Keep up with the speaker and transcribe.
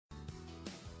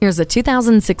Here's a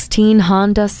 2016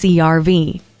 Honda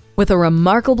CR-V. With a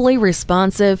remarkably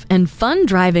responsive and fun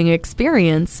driving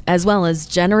experience, as well as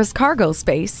generous cargo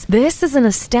space, this is an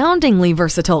astoundingly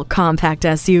versatile compact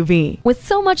SUV. With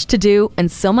so much to do and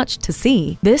so much to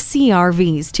see, this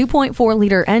CR-V's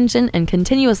 2.4-liter engine and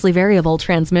continuously variable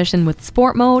transmission with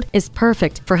Sport Mode is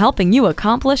perfect for helping you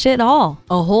accomplish it all.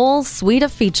 A whole suite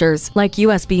of features like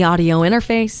USB audio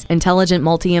interface, intelligent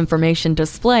multi-information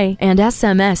display, and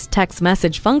SMS text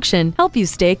message function help you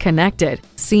stay connected.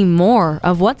 See more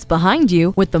of what's behind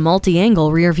you with the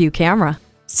multi-angle rear-view camera.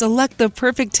 Select the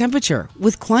perfect temperature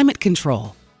with climate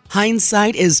control.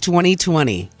 Hindsight is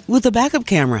 20/20 with a backup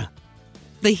camera.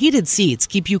 The heated seats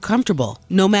keep you comfortable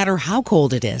no matter how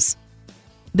cold it is.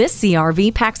 This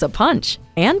CR-V packs a punch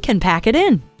and can pack it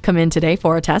in. Come in today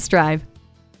for a test drive.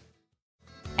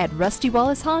 At Rusty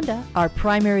Wallis Honda, our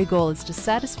primary goal is to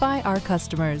satisfy our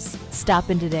customers.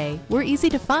 Stop in today. We're easy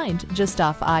to find just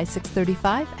off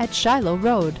I-635 at Shiloh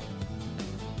Road.